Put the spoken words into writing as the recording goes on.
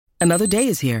Another day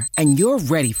is here, and you're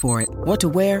ready for it. What to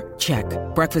wear? Check.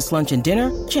 Breakfast, lunch, and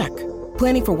dinner? Check.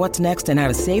 Planning for what's next and how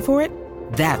to save for it?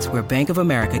 That's where Bank of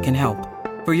America can help.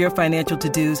 For your financial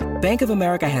to-dos, Bank of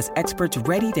America has experts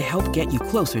ready to help get you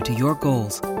closer to your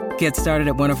goals. Get started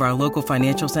at one of our local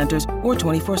financial centers or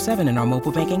 24/7 in our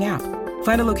mobile banking app.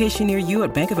 Find a location near you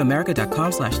at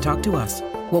bankofamerica.com/talktous.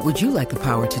 What would you like the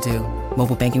power to do?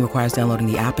 Mobile banking requires downloading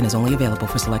the app and is only available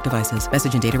for select devices.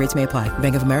 Message and data rates may apply.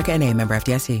 Bank of America N.A., member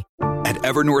FDIC. At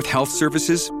Evernorth Health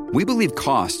Services, we believe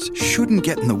costs shouldn't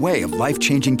get in the way of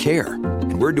life-changing care,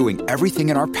 and we're doing everything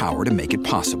in our power to make it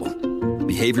possible.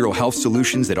 Behavioral health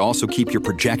solutions that also keep your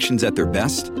projections at their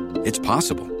best? It's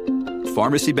possible.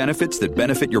 Pharmacy benefits that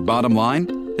benefit your bottom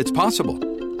line? It's possible.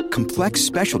 Complex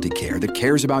specialty care that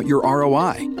cares about your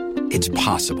ROI? It's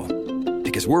possible.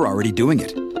 Because we're already doing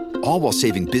it. All while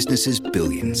saving businesses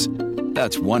billions.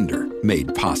 That's Wonder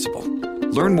made possible.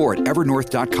 Learn more at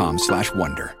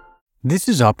evernorth.com/wonder. This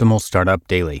is Optimal Startup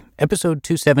Daily, episode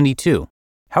 272,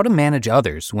 How to Manage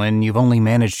Others When You've Only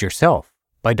Managed Yourself,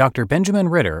 by Dr. Benjamin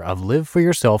Ritter of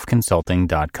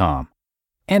liveforyourselfconsulting.com.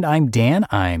 And I'm Dan,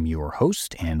 I'm your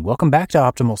host, and welcome back to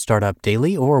Optimal Startup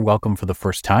Daily, or welcome for the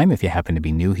first time if you happen to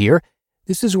be new here.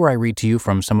 This is where I read to you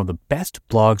from some of the best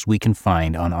blogs we can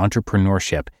find on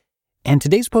entrepreneurship. And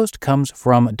today's post comes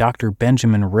from Dr.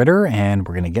 Benjamin Ritter, and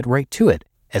we're going to get right to it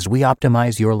as we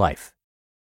optimize your life.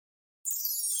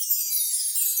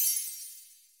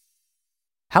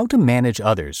 How to Manage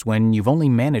Others When You've Only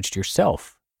Managed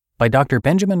Yourself, by Dr.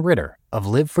 Benjamin Ritter of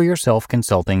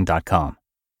liveforyourselfconsulting.com.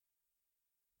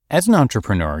 As an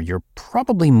entrepreneur, you're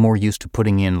probably more used to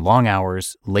putting in long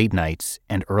hours, late nights,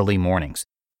 and early mornings.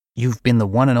 You've been the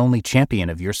one and only champion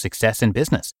of your success in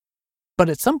business. But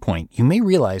at some point, you may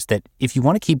realize that if you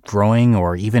want to keep growing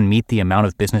or even meet the amount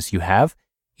of business you have,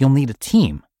 you'll need a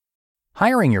team.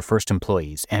 Hiring your first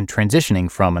employees and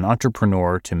transitioning from an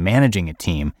entrepreneur to managing a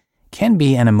team can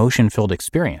be an emotion-filled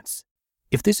experience.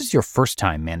 If this is your first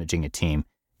time managing a team,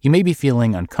 you may be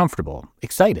feeling uncomfortable,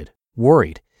 excited,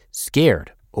 worried,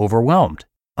 scared, overwhelmed,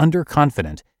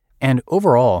 underconfident, and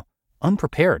overall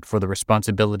unprepared for the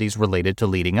responsibilities related to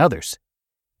leading others.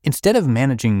 Instead of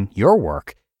managing your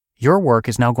work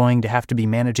is now going to have to be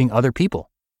managing other people.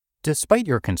 Despite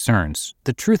your concerns,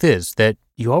 the truth is that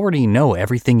you already know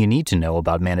everything you need to know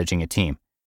about managing a team.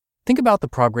 Think about the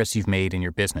progress you've made in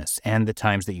your business and the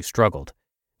times that you struggled.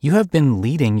 You have been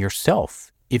leading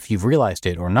yourself, if you've realized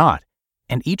it or not,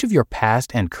 and each of your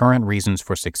past and current reasons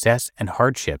for success and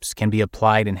hardships can be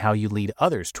applied in how you lead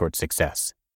others towards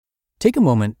success. Take a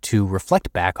moment to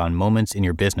reflect back on moments in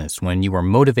your business when you were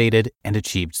motivated and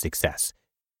achieved success.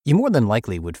 You more than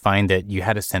likely would find that you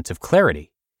had a sense of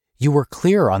clarity. You were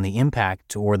clear on the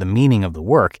impact or the meaning of the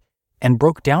work and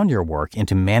broke down your work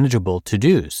into manageable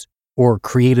to-dos, or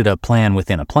created a plan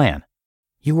within a plan.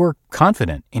 You were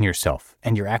confident in yourself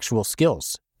and your actual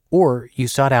skills, or you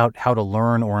sought out how to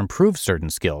learn or improve certain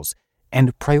skills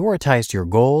and prioritized your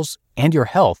goals and your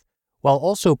health while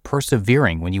also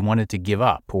persevering when you wanted to give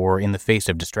up or in the face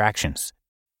of distractions.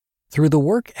 Through the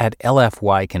work at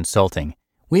LFY Consulting,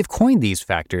 we've coined these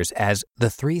factors as the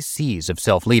 3 C's of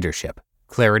self-leadership: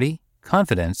 clarity,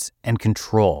 confidence, and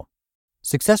control.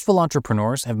 Successful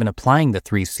entrepreneurs have been applying the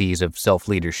 3 C's of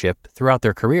self-leadership throughout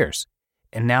their careers.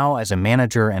 And now, as a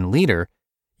manager and leader,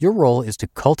 your role is to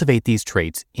cultivate these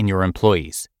traits in your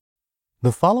employees.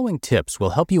 The following tips will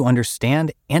help you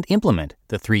understand and implement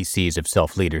the 3 C's of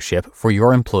self-leadership for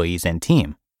your employees and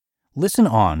team. Listen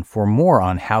on for more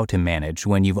on how to manage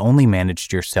when you've only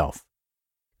managed yourself.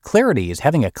 Clarity is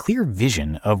having a clear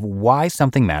vision of why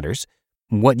something matters,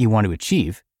 what you want to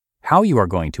achieve, how you are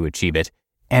going to achieve it,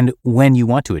 and when you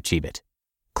want to achieve it.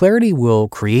 Clarity will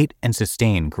create and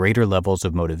sustain greater levels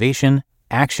of motivation,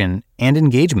 action, and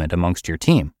engagement amongst your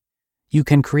team. You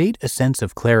can create a sense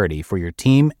of clarity for your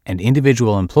team and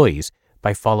individual employees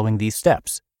by following these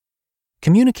steps.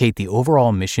 Communicate the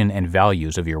overall mission and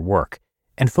values of your work,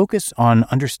 and focus on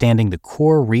understanding the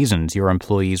core reasons your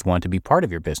employees want to be part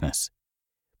of your business.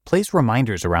 Place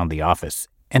reminders around the office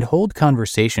and hold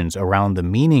conversations around the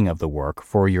meaning of the work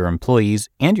for your employees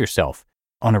and yourself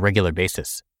on a regular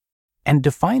basis. And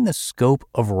define the scope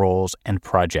of roles and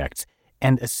projects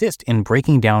and assist in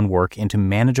breaking down work into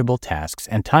manageable tasks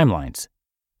and timelines.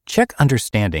 Check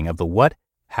understanding of the what,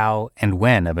 how, and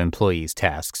when of employees'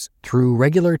 tasks through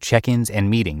regular check-ins and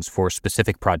meetings for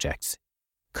specific projects.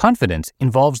 Confidence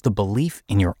involves the belief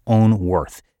in your own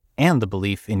worth and the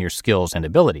belief in your skills and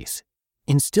abilities.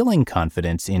 Instilling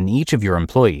confidence in each of your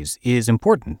employees is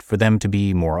important for them to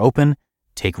be more open,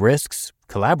 take risks,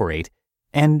 collaborate,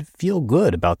 and feel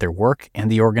good about their work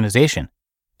and the organization.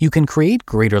 You can create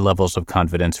greater levels of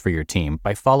confidence for your team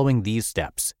by following these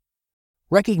steps.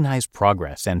 Recognize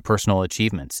progress and personal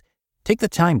achievements. Take the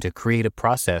time to create a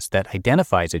process that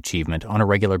identifies achievement on a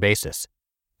regular basis.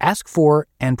 Ask for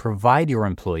and provide your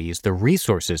employees the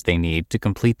resources they need to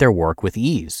complete their work with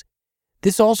ease.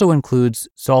 This also includes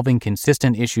solving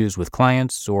consistent issues with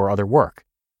clients or other work,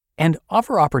 and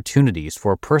offer opportunities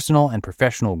for personal and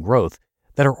professional growth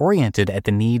that are oriented at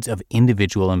the needs of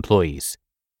individual employees.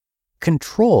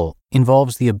 Control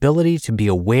involves the ability to be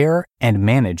aware and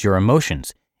manage your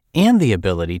emotions, and the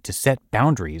ability to set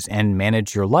boundaries and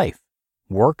manage your life,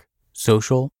 work,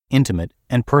 social, intimate,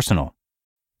 and personal.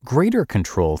 Greater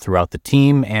control throughout the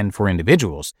team and for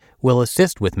individuals will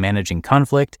assist with managing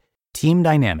conflict, team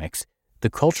dynamics,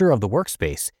 the culture of the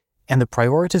workspace, and the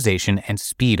prioritization and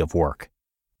speed of work.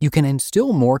 You can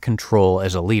instill more control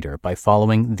as a leader by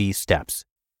following these steps.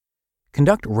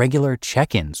 Conduct regular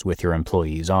check-ins with your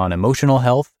employees on emotional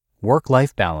health,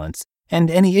 work-life balance,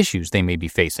 and any issues they may be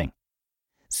facing.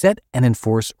 Set and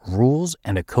enforce rules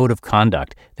and a code of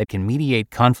conduct that can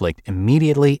mediate conflict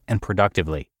immediately and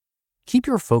productively. Keep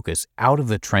your focus out of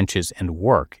the trenches and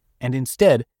work, and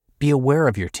instead, be aware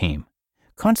of your team.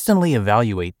 Constantly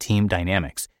evaluate team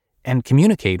dynamics, and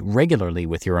communicate regularly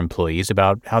with your employees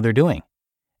about how they're doing.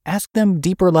 Ask them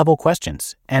deeper-level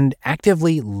questions, and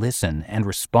actively listen and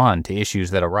respond to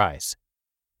issues that arise.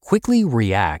 Quickly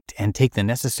react and take the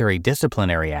necessary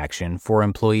disciplinary action for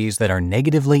employees that are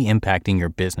negatively impacting your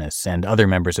business and other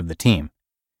members of the team.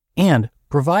 And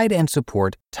provide and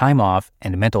support time off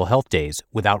and mental health days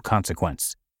without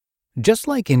consequence. Just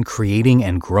like in creating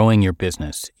and growing your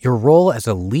business, your role as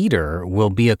a leader will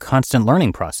be a constant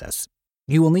learning process.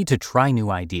 You will need to try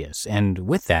new ideas, and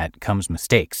with that comes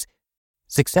mistakes.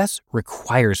 Success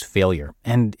requires failure,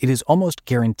 and it is almost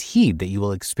guaranteed that you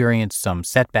will experience some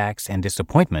setbacks and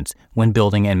disappointments when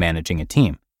building and managing a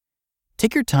team.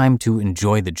 Take your time to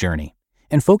enjoy the journey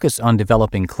and focus on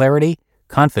developing clarity,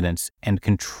 confidence, and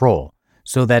control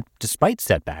so that, despite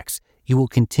setbacks, you will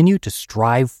continue to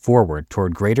strive forward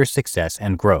toward greater success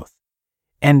and growth.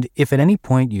 And if at any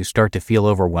point you start to feel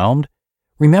overwhelmed,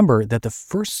 remember that the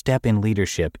first step in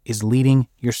leadership is leading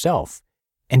yourself.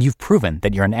 And you've proven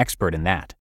that you're an expert in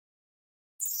that.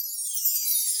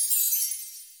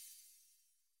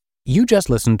 You just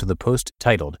listened to the post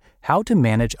titled, How to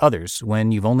Manage Others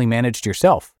When You've Only Managed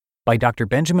Yourself by Dr.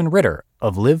 Benjamin Ritter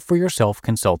of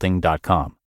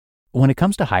liveforyourselfconsulting.com. When it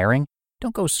comes to hiring,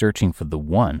 don't go searching for the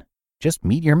one. Just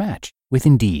meet your match with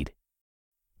Indeed.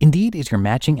 Indeed is your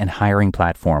matching and hiring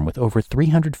platform with over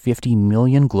 350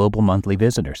 million global monthly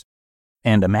visitors,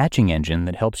 and a matching engine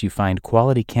that helps you find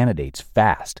quality candidates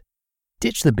fast.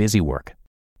 Ditch the busy work.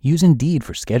 Use Indeed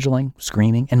for scheduling,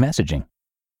 screening, and messaging.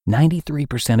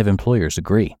 93% of employers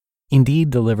agree.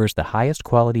 Indeed delivers the highest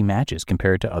quality matches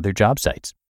compared to other job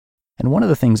sites. And one of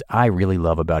the things I really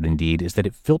love about Indeed is that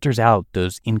it filters out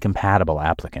those incompatible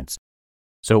applicants.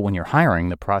 So when you're hiring,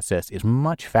 the process is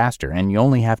much faster, and you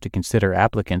only have to consider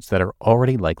applicants that are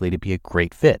already likely to be a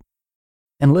great fit.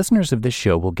 And listeners of this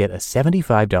show will get a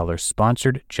 $75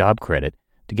 sponsored job credit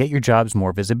to get your jobs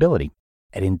more visibility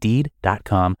at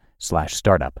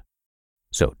Indeed.com/startup.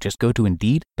 So just go to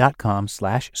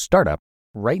Indeed.com/startup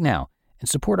right now and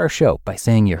support our show by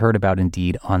saying you heard about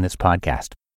Indeed on this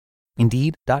podcast.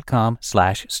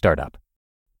 Indeed.com/startup.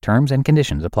 Terms and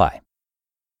conditions apply.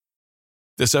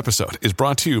 This episode is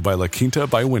brought to you by La Quinta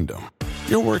by Wyndham.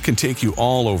 Your work can take you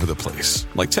all over the place,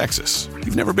 like Texas.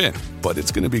 You've never been, but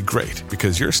it's going to be great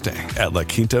because you're staying at La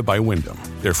Quinta by Wyndham.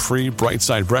 Their free Bright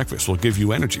Side breakfast will give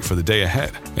you energy for the day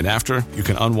ahead. And after, you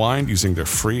can unwind using their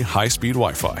free high-speed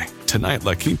Wi-Fi. Tonight,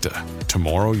 La Quinta.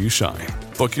 Tomorrow, you shine.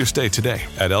 Book your stay today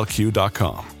at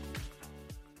LQ.com.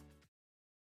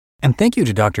 And thank you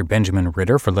to Dr. Benjamin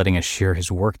Ritter for letting us share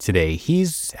his work today.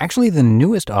 He's actually the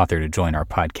newest author to join our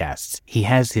podcasts. He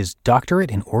has his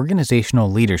doctorate in organizational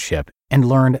leadership and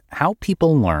learned how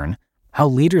people learn, how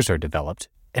leaders are developed,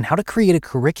 and how to create a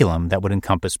curriculum that would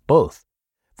encompass both.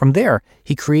 From there,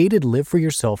 he created Live for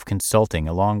Yourself Consulting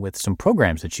along with some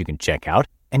programs that you can check out,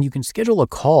 and you can schedule a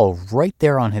call right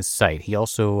there on his site. He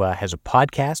also has a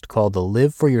podcast called the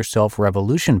Live for Yourself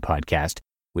Revolution podcast,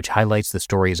 which highlights the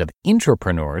stories of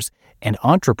intrapreneurs and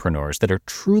entrepreneurs that are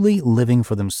truly living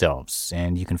for themselves.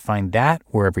 And you can find that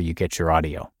wherever you get your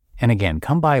audio. And again,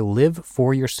 come by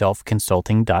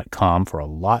liveforyourselfconsulting.com for a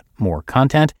lot more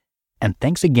content. And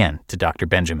thanks again to Dr.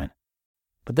 Benjamin.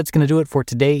 But that's going to do it for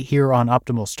today here on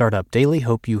Optimal Startup Daily.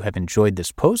 Hope you have enjoyed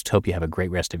this post. Hope you have a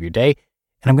great rest of your day.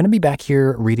 And I'm going to be back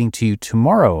here reading to you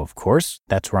tomorrow, of course.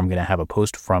 That's where I'm going to have a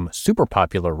post from super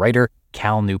popular writer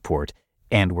Cal Newport,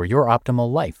 and where your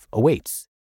optimal life awaits.